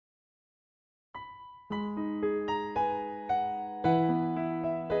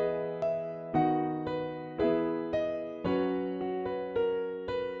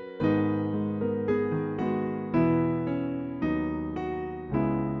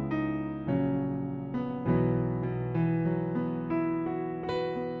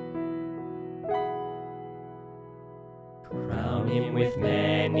him with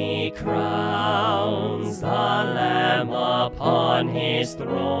many crowns, the Lamb upon his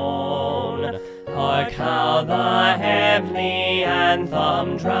throne. Hark how the heavenly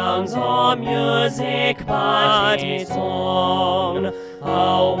anthem drowns all music but its own.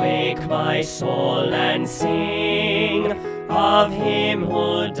 Awake, my soul, and sing of him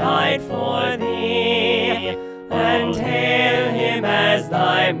who died for thee, and hail him as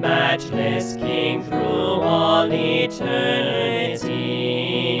thy matchless King through all eternity.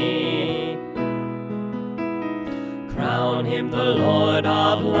 Crown him the Lord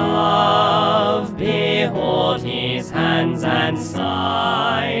of love, behold his hands and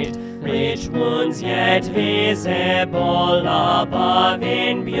side, rich wounds yet visible above,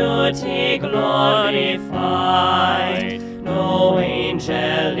 in beauty glorified. No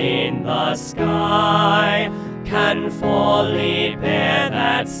angel in the sky can fully bear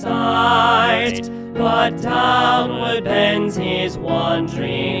that sight, but downward bends his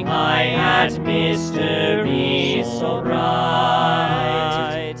wandering eye at mystery so bright.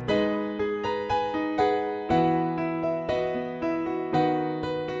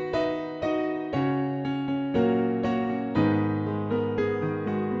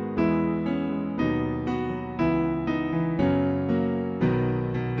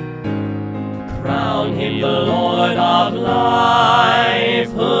 Crown him the Lord of life,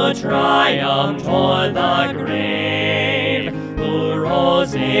 who triumphed o'er the grave, who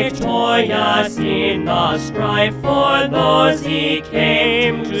rose victorious in the strife for those he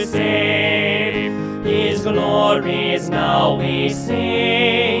came to save. His glories now we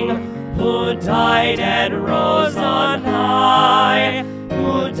sing, who died and rose on high,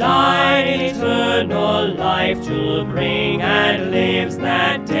 who died eternal life to bring, and lives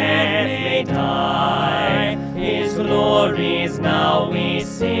that death may die. His glories now we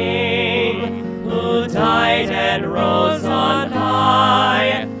sing, who died and rose on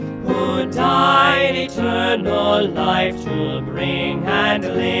high, who died eternal life to bring, and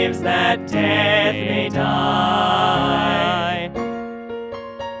lives that death may die.